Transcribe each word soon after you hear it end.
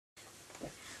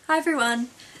Hi everyone!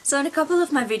 So in a couple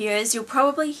of my videos you'll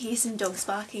probably hear some dogs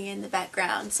barking in the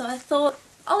background, so I thought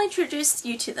I'll introduce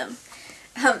you to them.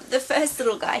 The first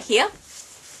little guy here.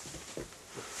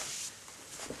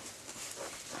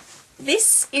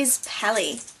 This is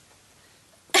Pally.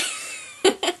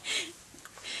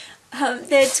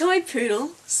 They're toy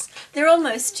poodles. They're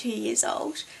almost 2 years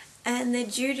old and they're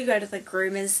due to go to the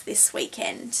groomers this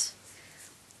weekend.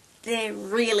 They're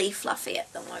really fluffy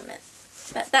at the moment.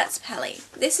 But that's Pally.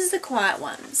 This is the quiet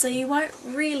one, so you won't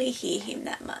really hear him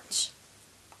that much.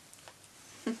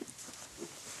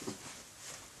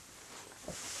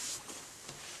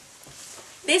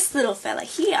 This little fella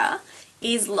here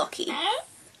is Lockie.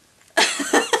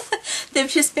 They've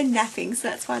just been napping, so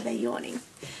that's why they're yawning.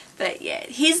 But yeah,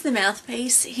 here's the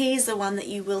mouthpiece. Here's the one that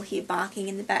you will hear barking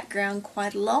in the background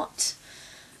quite a lot.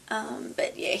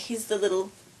 But yeah, here's the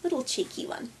little cheeky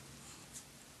one.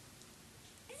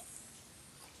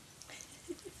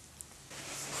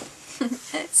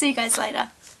 See you guys later.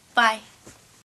 Bye.